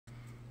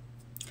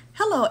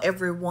Hello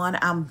everyone,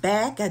 I'm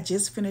back. I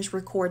just finished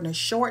recording a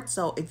short,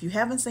 so if you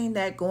haven't seen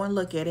that, go and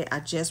look at it.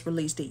 I just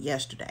released it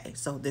yesterday,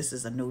 so this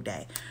is a new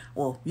day.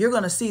 Well, you're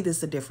going to see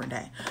this a different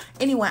day.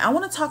 Anyway, I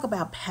want to talk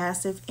about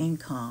passive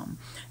income.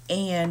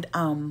 And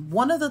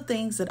one of the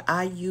things that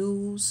I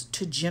use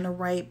to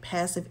generate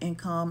passive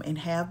income and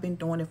have been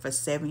doing it for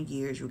 7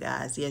 years, you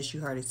guys. Yes,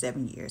 you heard it,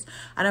 7 years.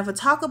 I never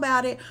talk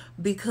about it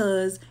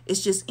because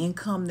it's just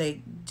income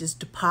that just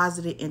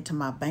deposited into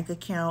my bank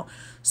account.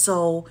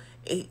 So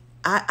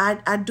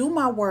I do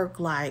my work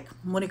like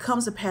when it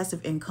comes to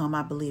passive income,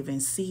 I believe in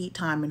seed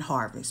time and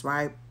harvest,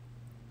 right?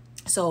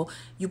 So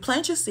you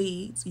plant your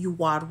seeds, you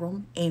water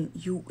them, and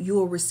you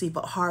will receive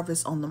a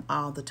harvest on them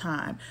all the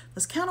time.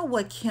 That's kind of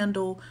what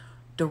Kindle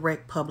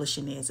Direct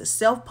Publishing is. It's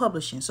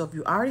self-publishing. So if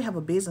you already have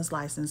a business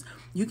license,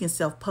 you can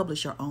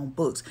self-publish your own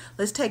books.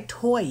 Let's take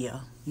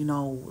Toya,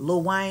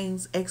 Lil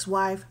Wayne's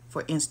ex-wife,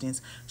 for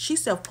instance. She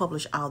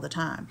self-published all the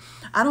time.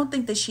 I don't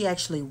think that she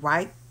actually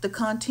write the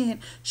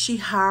content. She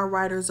hire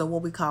writers, or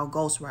what we call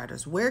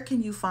ghostwriters. Where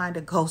can you find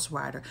a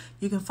ghostwriter?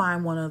 You can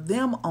find one of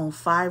them on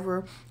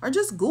Fiverr or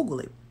just Google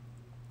it.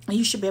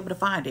 You should be able to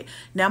find it.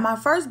 Now, my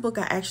first book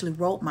I actually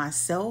wrote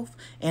myself,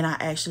 and I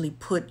actually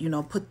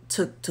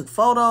took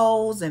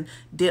photos and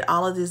did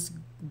all of this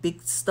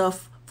big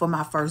stuff for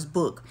my first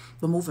book.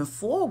 But moving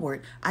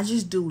forward, I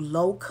just do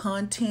low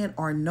content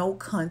or no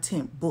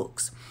content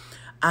books.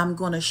 I'm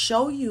going to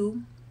show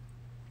you.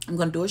 I'm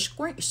going to do a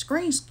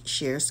screen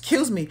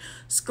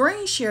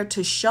share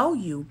to show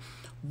you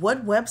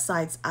what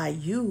websites I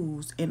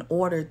use in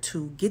order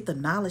to get the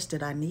knowledge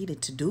that I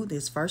needed to do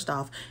this, first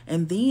off,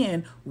 and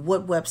then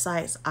what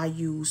websites I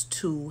use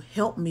to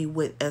help me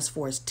with as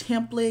far as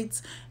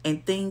templates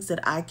and things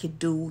that I could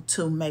do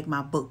to make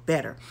my book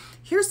better.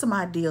 Here's some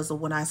ideas of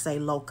when I say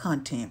low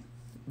content: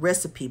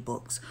 recipe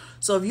books.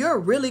 So if you're a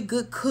really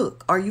good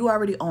cook or you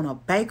already own a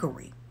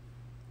bakery,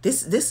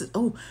 this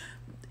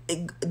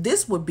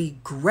would be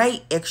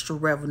great extra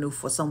revenue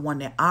for someone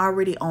that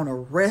already own a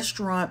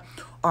restaurant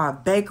or a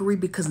bakery,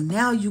 because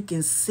now you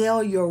can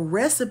sell your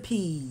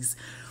recipes.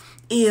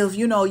 If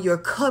your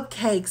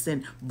cupcakes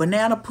and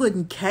banana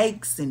pudding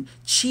cakes and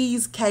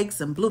cheesecakes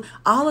and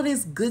all of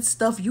this good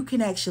stuff, you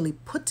can actually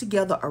put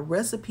together a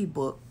recipe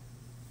book,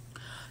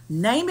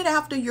 name it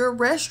after your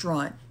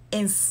restaurant,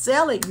 and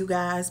sell it. You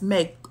guys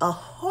make a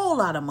whole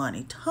lot of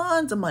money,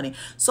 tons of money.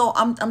 So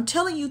I'm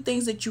telling you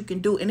things that you can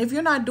do. And if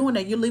you're not doing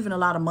that, you're leaving a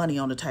lot of money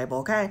on the table.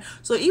 Okay.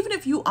 So even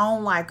if you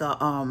own like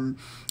a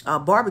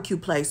barbecue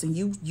place and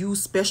you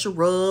use special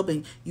rub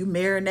and you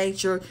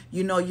marinate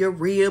your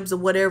ribs or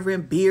whatever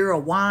in beer or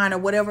wine or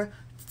whatever,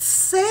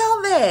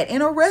 sell that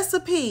in a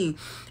recipe.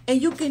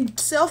 And you can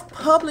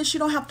self-publish. You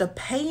don't have to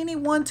pay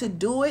anyone to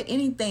do it,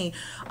 anything.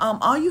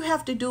 All you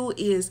have to do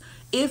is,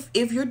 if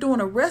you're doing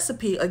a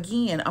recipe,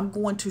 again, I'm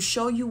going to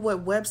show you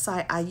what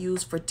website I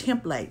use for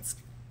templates.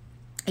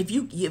 If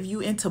you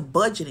into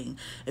budgeting,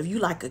 if you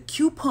like a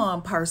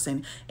coupon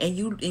person and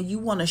you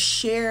want to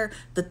share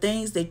the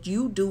things that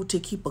you do to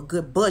keep a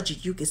good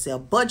budget, you can sell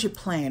budget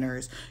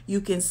planners,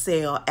 you can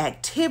sell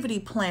activity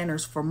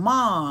planners for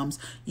moms,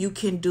 you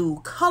can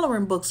do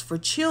coloring books for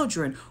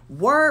children,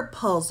 word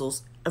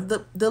puzzles.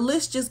 The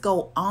list just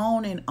go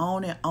on and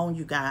on and on,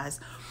 you guys.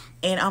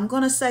 And I'm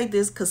going to say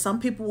this because some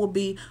people will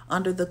be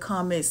under the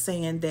comments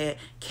saying that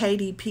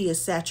KDP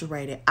is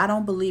saturated. I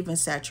don't believe in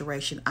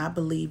saturation. I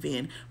believe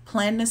in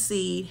planting a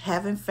seed,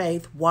 having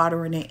faith,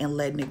 watering it, and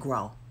letting it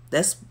grow.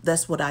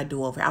 That's what I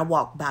do over here. I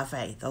walk by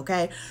faith,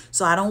 okay?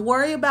 So I don't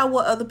worry about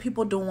what other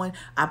people are doing.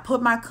 I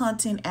put my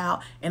content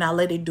out and I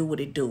let it do what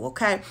it do,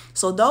 okay?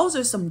 So those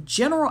are some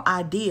general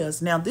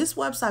ideas. Now, this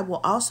website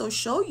will also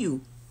show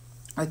you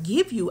or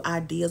give you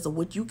ideas of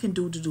what you can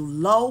do to do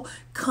low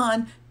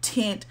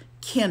content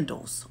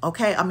Kindles,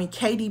 okay? I mean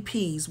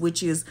KDPs,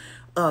 which is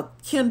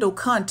Kindle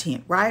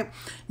content, right?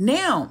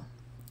 Now,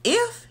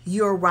 if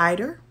you're a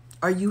writer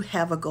or you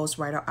have a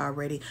ghostwriter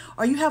already,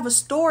 or you have a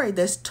story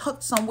that's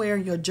tucked somewhere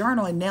in your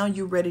journal and now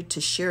you're ready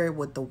to share it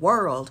with the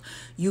world,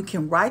 you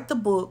can write the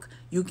book,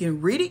 you can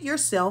read it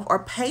yourself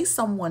or pay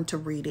someone to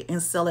read it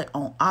and sell it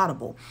on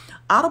Audible.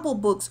 Audible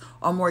books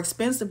are more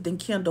expensive than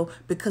Kindle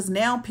because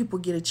now people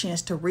get a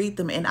chance to read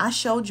them. And I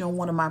showed you in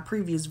one of my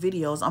previous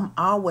videos, I'm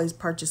always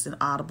purchasing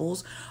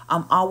Audibles.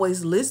 I'm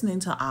always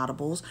listening to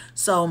Audibles.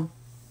 So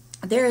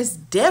there is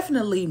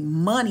definitely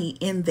money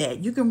in that.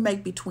 You can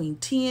make between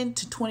 $10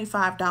 to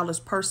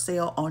 $25 per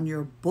sale on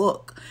your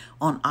book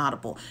on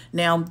Audible.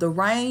 Now, the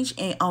range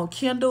on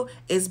Kindle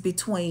is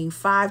between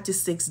 $5 to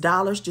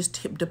 $6,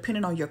 just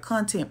depending on your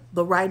content.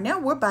 But right now,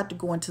 we're about to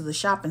go into the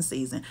shopping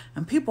season,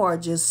 and people are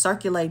just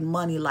circulating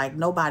money like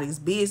nobody's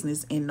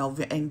business in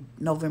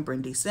November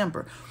and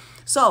December.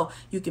 So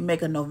you can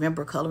make a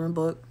November coloring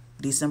book,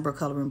 December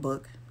coloring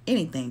book,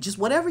 anything, just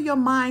whatever your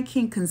mind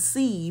can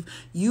conceive,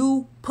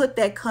 you put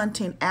that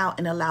content out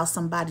and allow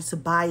somebody to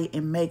buy it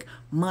and make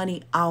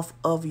money off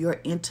of your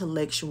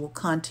intellectual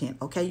content.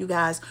 Okay, you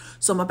guys,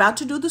 so I'm about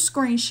to do the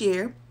screen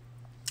share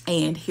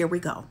and here we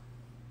go.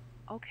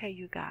 Okay,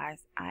 you guys,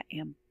 I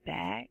am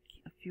back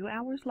a few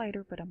hours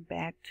later, but I'm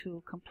back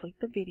to complete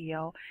the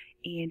video.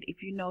 And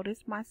if you notice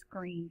my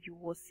screen, you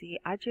will see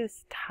I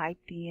just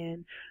typed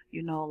in,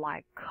 you know,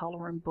 like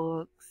coloring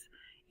books,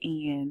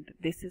 and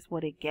this is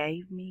what it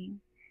gave me.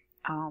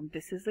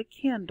 This is a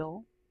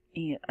Kindle,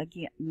 and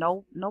again,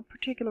 no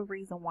particular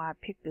reason why I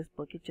picked this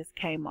book. It just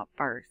came up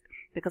first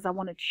because I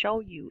want to show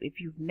you, if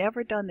you've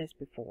never done this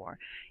before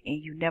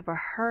and you never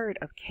heard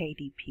of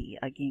KDP,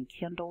 again,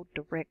 Kindle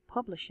Direct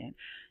Publishing,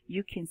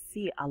 you can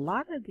see a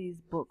lot of these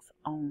books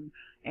on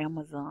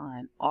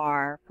Amazon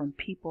are from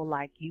people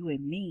like you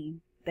and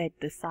me that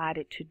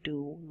decided to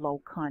do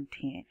low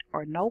content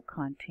or no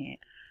content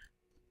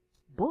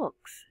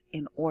books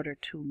in order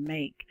to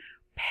make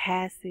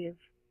passive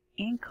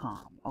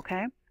income.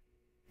 Okay,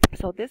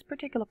 so this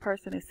particular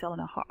person is selling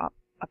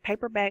a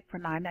paperback for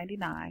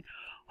 $9.99,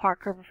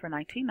 hardcover for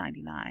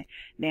 $19.99.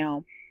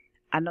 Now,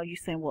 I know you're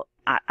saying, well,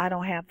 I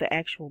don't have the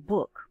actual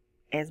book.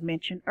 As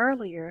mentioned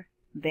earlier,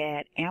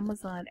 that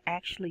Amazon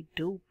actually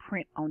do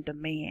print on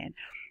demand.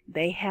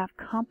 They have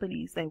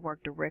companies they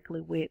work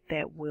directly with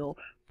that will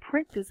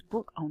print this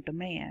book on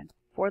demand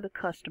for the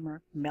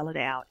customer, mail it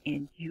out,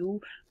 and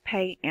you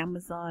pay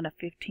Amazon a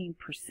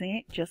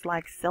 15%, just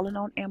like selling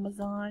on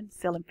Amazon,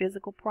 selling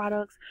physical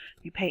products.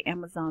 You pay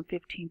Amazon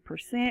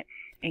 15%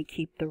 and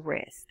keep the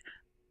rest.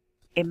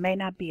 It may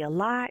not be a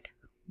lot,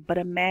 but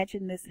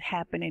imagine this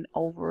happening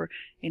over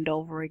and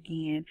over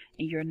again,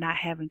 and you're not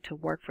having to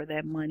work for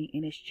that money,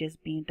 and it's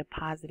just being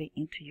deposited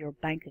into your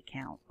bank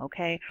account.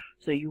 Okay,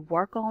 so you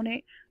work on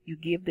it. You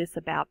give this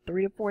about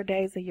 3 to 4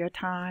 days of your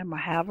time, or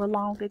however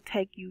long it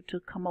take you to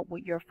come up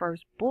with your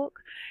first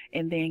book,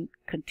 and then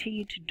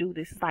continue to do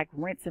this. It's like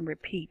rinse and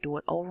repeat. Do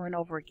it over and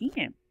over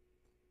again.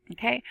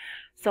 Okay,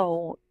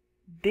 so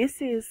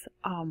this is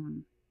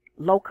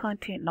low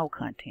content, no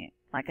content.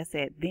 Like I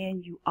said,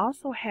 then you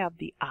also have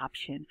the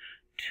option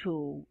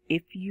to,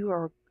 if you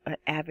are an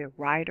avid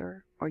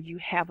writer or you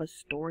have a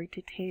story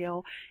to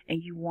tell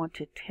and you want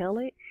to tell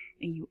it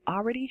and you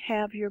already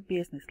have your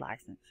business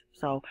license.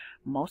 So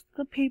most of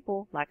the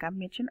people, like I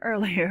mentioned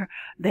earlier,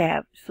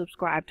 that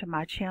subscribe to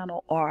my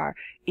channel are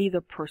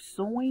either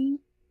pursuing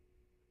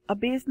a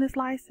business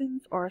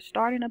license or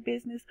starting a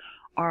business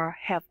or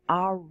have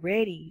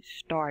already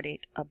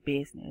started a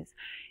business.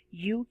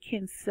 You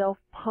can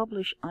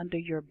self-publish under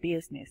your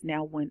business.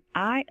 Now, when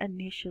I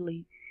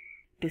initially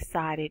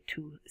decided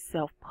to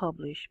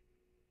self-publish,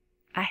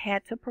 I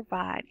had to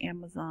provide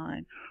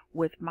Amazon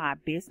with my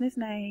business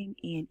name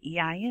and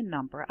EIN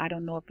number. I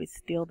don't know if it's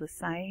still the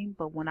same,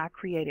 but when I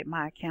created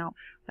my account,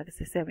 like I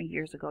said, 7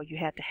 years ago, you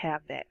had to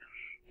have that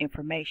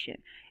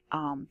information.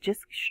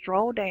 Just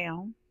scroll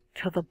down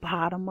to the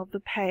bottom of the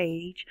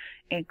page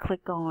and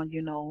click on,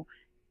 you know,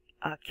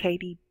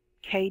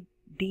 KDP,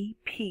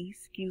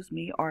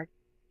 or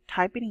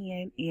type it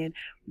in, and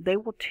they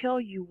will tell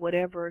you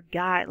whatever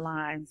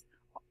guidelines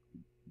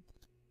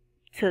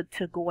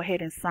to go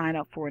ahead and sign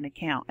up for an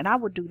account. And I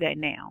would do that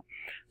now.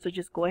 So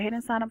just go ahead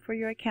and sign up for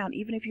your account,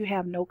 even if you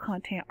have no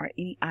content or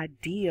any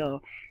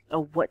idea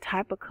of what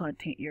type of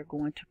content you're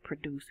going to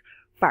produce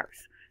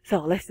first.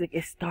 So let's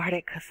get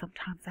started, because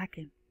sometimes I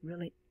can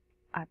really,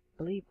 I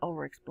believe,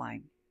 over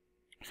explain.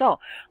 So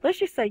let's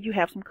just say you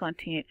have some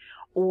content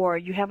or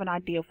you have an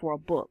idea for a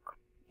book,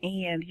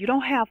 and you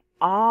don't have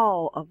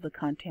all of the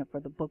content for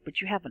the book,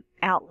 but you have an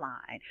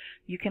outline.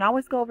 You can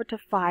always go over to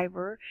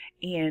Fiverr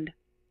and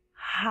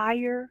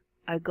hire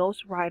a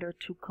ghostwriter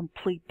to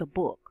complete the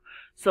book.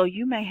 So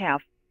you may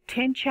have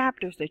 10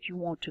 chapters that you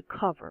want to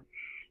cover.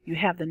 You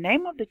have the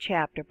name of the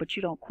chapter, but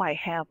you don't quite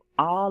have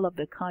all of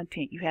the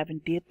content. You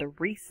haven't did the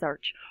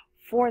research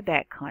for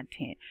that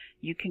content.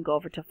 You can go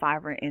over to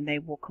Fiverr and they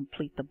will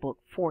complete the book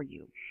for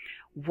you.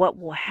 What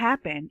will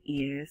happen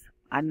is,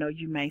 I know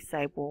you may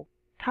say, well,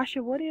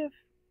 Tasha, what if,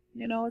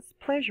 you know, it's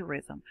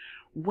plagiarism?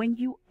 When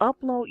you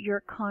upload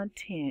your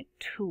content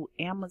to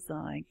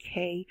Amazon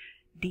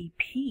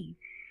KDP,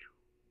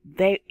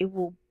 they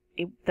will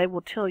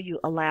tell you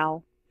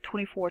allow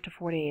 24 to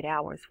 48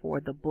 hours for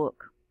the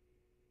book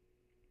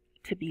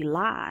to be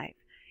live.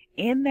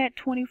 In that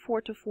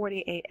 24 to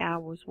 48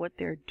 hours, what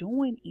they're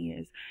doing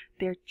is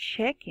they're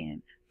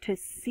checking to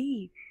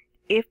see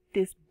if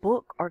this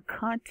book or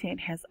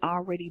content has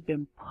already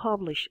been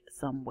published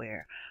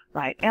somewhere.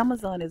 Like,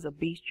 Amazon is a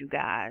beast, you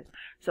guys.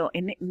 So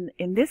and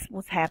this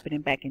was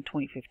happening back in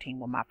 2015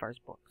 with my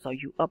first book. So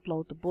you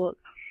upload the book,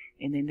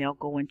 and then they'll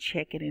go and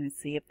check it in and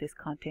see if this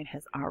content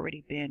has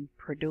already been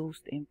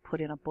produced and put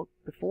in a book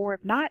before.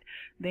 If not,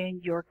 then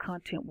your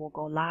content will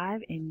go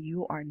live and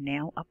you are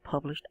now a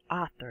published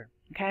author.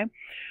 Okay,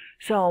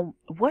 so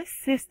what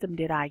system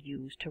did I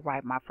use to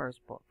write my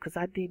first book? Because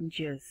I didn't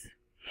just,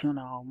 you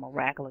know,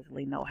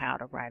 miraculously know how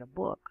to write a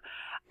book.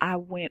 I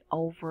went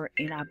over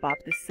and I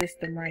bought this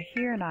system right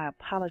here, and I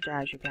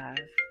apologize, you guys.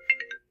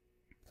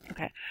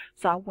 Okay,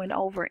 so I went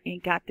over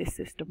and got this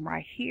system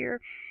right here.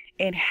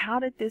 And how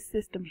did this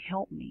system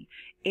help me?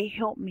 It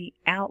helped me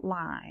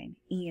outline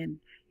and,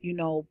 you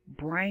know,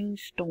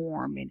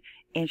 brainstorm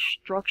and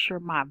structure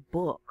my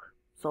book.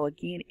 So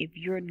again, if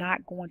you're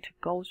not going to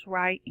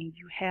ghostwrite and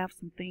you have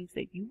some things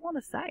that you want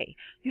to say,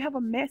 you have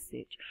a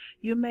message,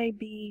 you may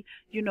be,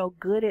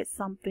 good at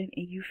something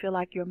and you feel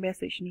like your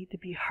message needs to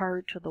be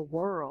heard to the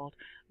world.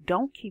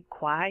 Don't keep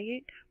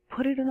quiet.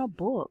 Put it in a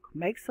book.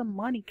 Make some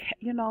money.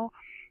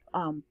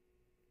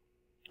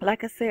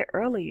 Like I said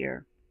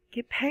earlier,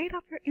 get paid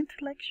off your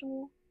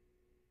intellectual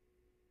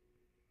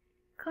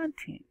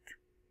content.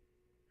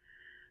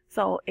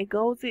 So it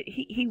goes,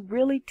 he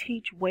really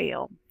teach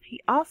well.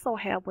 He also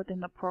have within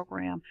the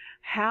program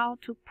how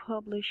to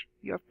publish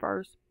your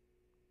first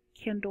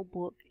Kindle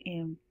book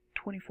in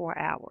 24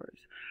 hours.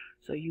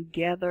 So you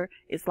gather,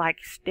 it's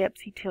like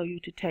steps he tell you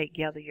to take.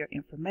 Gather your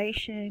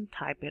information,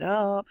 type it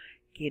up,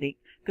 get it,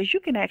 because you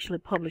can actually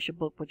publish a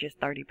book with just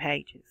 30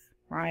 pages,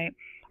 right?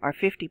 Or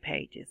 50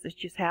 pages. It's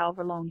just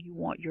however long you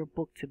want your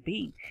book to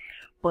be.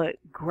 But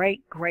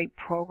great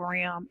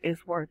program,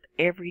 is worth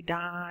every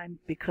dime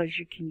because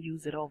you can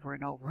use it over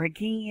and over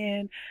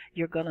again.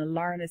 You're going to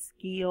learn a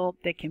skill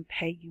that can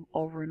pay you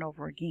over and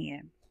over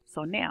again.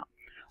 So now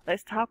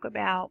let's talk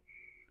about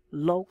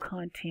low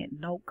content,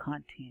 no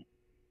content.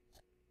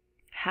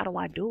 How do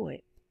I do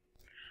it?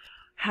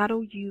 How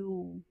do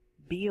you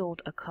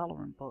build a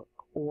coloring book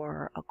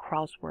or a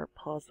crossword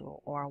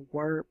puzzle or a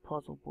word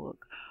puzzle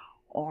book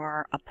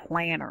or a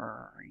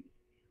planner,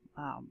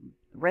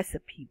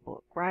 recipe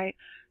book, right?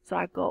 So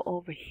I go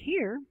over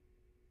here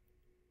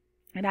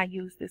and I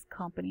use this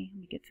company.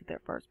 Let me get to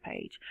their first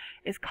page.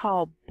 It's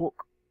called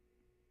Book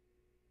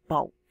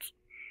Bolt.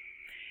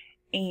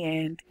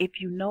 And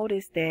if you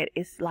notice that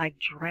it's like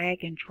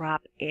drag and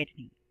drop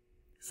editing.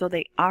 So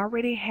they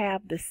already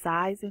have the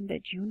sizing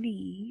that you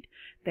need.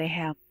 They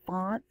have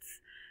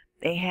fonts.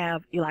 They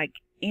have like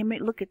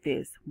image. Look at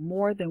this.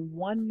 More than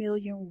 1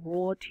 million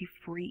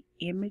royalty-free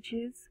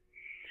images.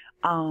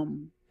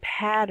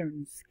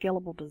 Patterns,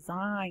 scalable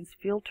designs,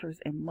 filters,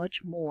 and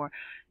much more.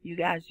 You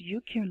guys,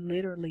 you can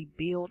literally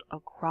build a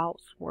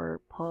crossword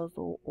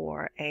puzzle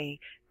or a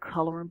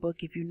coloring book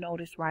if you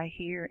notice right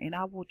here, and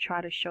I will try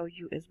to show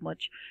you as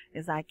much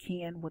as I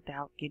can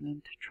without getting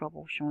into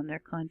trouble showing their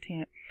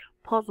content.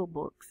 Puzzle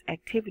books,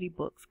 activity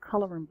books,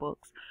 coloring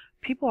books.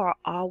 People are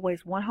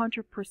always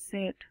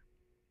 100%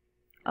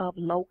 of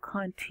low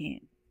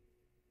content.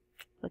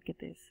 Look at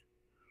this.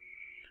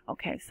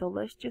 Okay, so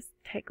let's just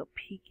take a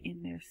peek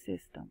in their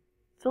system.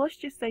 So let's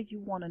just say you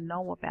want to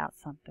know about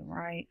something,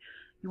 right?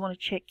 You want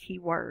to check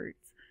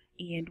keywords.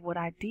 And what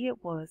I did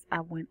was I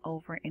went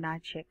over and I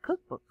checked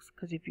cookbooks.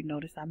 Because if you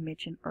notice, I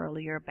mentioned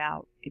earlier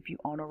about if you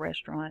own a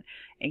restaurant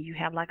and you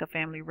have like a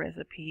family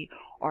recipe,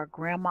 or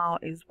grandma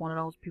is one of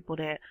those people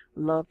that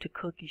love to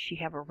cook and she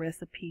have a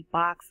recipe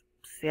box,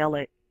 sell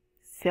it.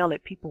 Sell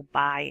it. People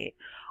buy it.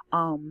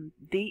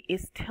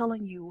 It's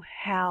telling you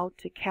how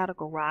to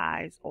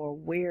categorize or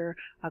where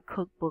a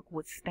cookbook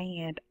would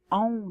stand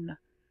on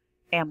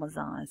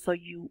Amazon. So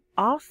you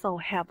also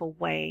have a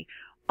way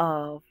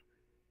of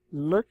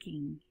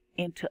looking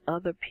into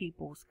other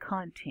people's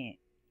content.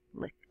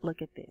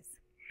 Look at this.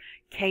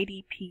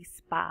 KDP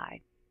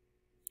Spy.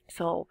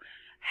 So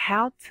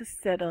how to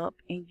set up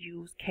and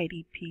use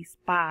KDP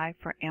Spy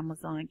for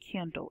Amazon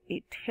Kindle.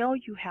 It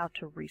tells you how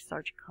to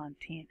research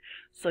content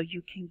so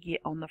you can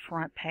get on the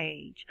front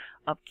page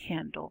of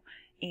Kindle.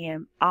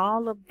 And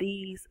all of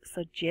these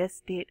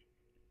suggested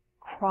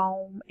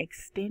Chrome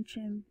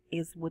extension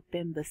is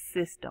within the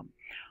system.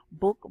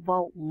 Book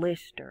Vault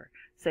Lister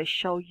says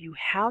show you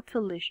how to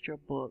list your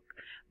book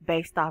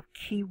based off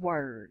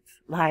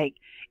keywords. Like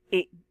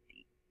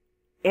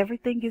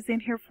everything is in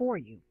here for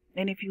you.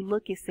 And if you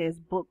look, it says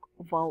Book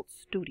Vault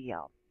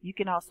Studio. You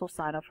can also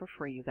sign up for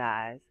free, you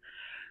guys.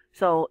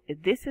 So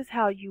this is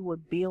how you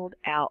would build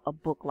out a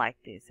book like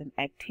this, an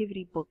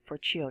activity book for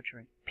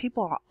children.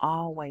 People are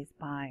always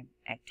buying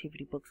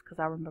activity books because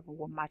I remember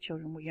when my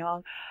children were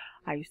young,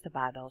 I used to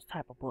buy those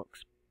type of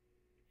books.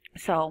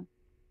 So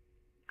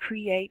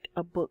create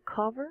a book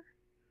cover.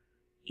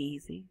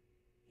 Easy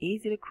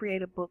to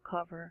create a book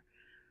cover.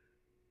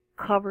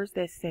 Covers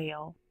that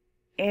sell.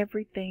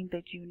 Everything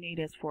that you need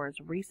as far as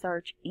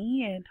research,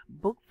 and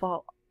Book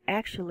Vault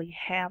actually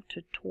have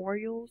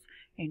tutorials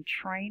and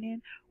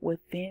training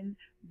within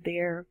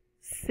their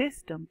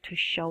system to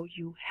show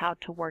you how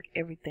to work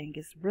everything.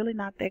 It's really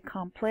not that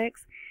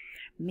complex.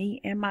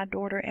 Me and my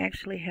daughter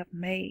actually have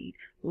made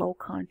low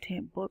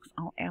content books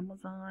on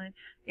Amazon.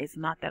 It's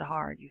not that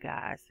hard, you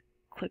guys.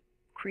 Click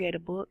create a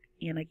book,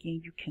 and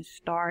again, you can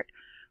start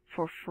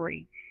for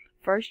free.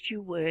 First,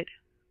 you would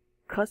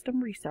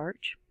customer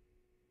research.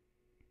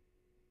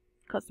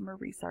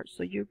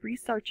 So you're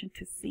researching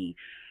to see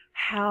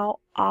how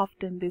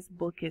often this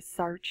book is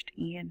searched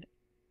and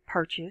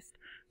purchased.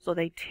 So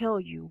they tell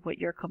you what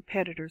your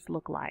competitors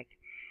look like.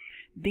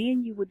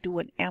 Then you would do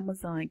an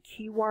Amazon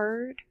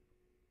keyword.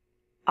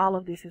 All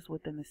of this is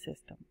within the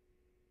system.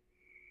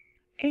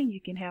 And you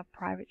can have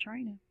private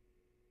training.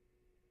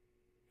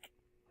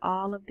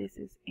 All of this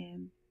is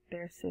in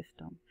their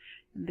system.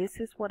 And this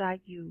is what I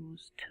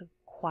use to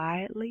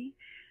quietly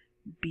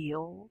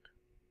build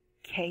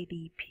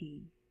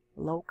KDP.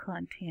 Low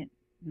content,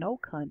 no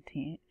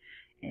content,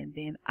 and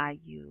then I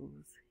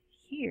use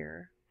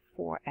here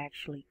for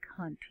actually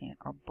content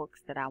or books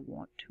that I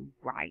want to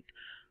write.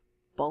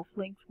 Both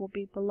links will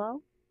be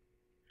below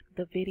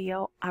the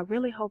video. I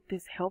really hope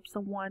this helps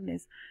someone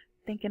that's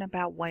thinking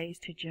about ways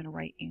to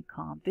generate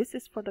income. This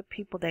is for the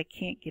people that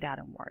can't get out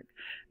and work.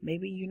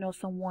 Maybe you know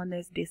someone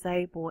that's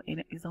disabled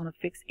and is on a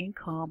fixed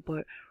income,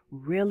 but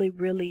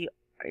really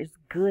is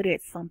good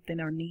at something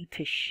or need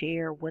to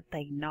share what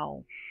they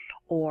know,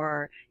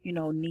 or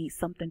need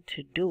something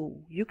to do.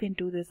 You can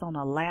do this on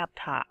a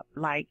laptop.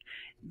 Like,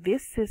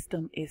 this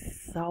system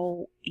is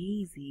so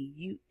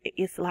easy.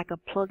 It's like a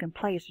plug and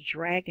play. It's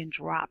drag and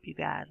drop, you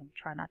guys. I'm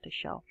trying not to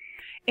show.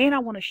 And I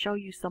want to show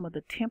you some of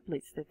the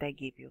templates that they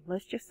give you.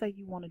 Let's just say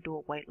you want to do a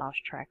weight loss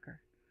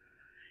tracker.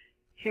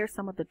 Here's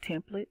some of the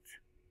templates.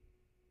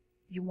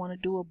 You want to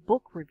do a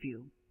book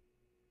review.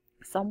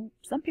 Some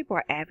people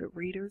are avid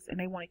readers and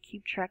they want to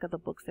keep track of the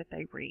books that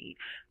they read,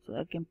 so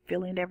they can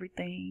fill in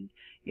everything.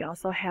 You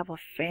also have a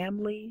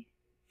family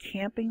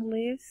camping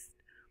list.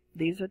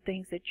 These are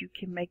things that you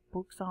can make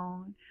books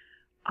on.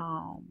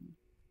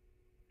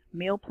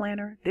 Meal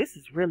planner. This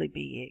is really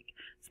big,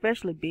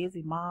 especially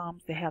busy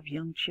moms that have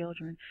young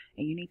children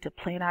and you need to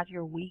plan out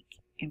your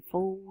week in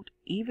food.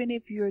 Even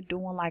if you're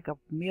doing like a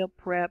meal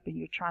prep and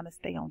you're trying to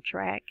stay on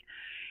track.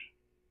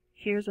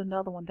 Here's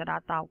another one that I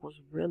thought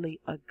was really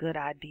a good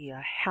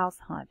idea: house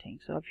hunting.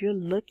 So if you're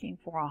looking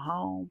for a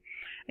home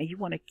and you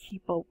want to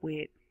keep up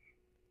with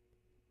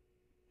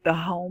the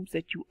homes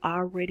that you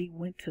already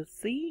went to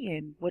see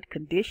and what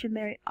condition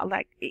they're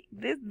like,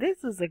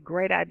 this is a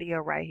great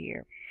idea right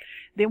here.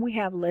 Then we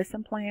have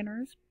lesson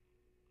planners,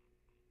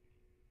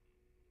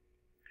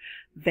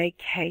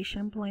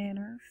 vacation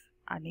planners.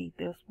 I need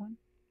this one.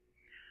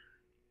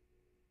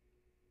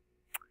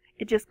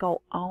 It just goes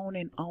on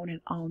and on and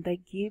on. They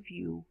give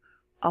you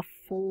a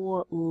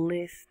full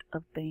list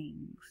of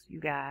things, you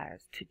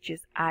guys, to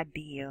just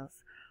ideas.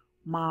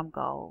 Mom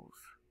goals.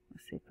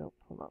 Let's see if it'll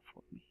pull up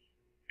for me.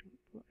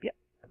 Yep,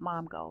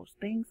 mom goals.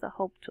 Things I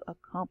hope to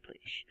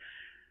accomplish.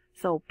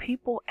 So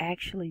people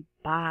actually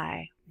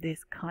buy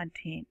this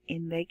content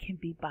and they can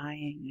be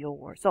buying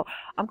yours. So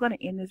I'm going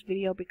to end this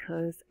video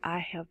because I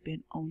have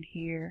been on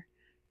here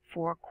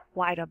for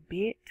quite a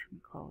bit. Let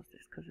me close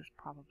this because it's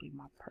probably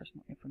my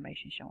personal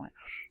information showing.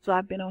 So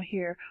I've been on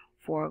here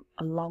for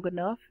long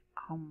enough.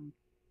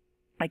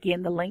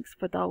 Again, the links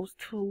for those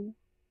two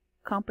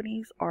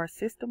companies or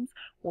systems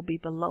will be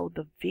below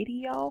the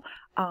video.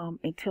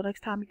 Until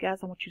next time, you guys,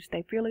 I want you to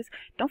stay fearless.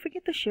 Don't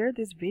forget to share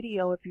this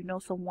video if you know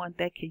someone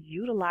that can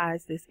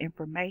utilize this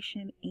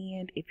information.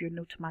 And if you're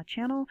new to my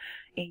channel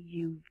and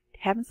you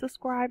haven't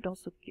subscribed,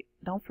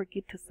 don't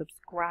forget to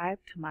subscribe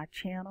to my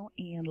channel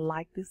and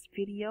like this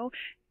video.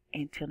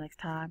 Until next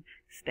time,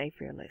 stay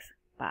fearless.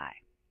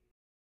 Bye.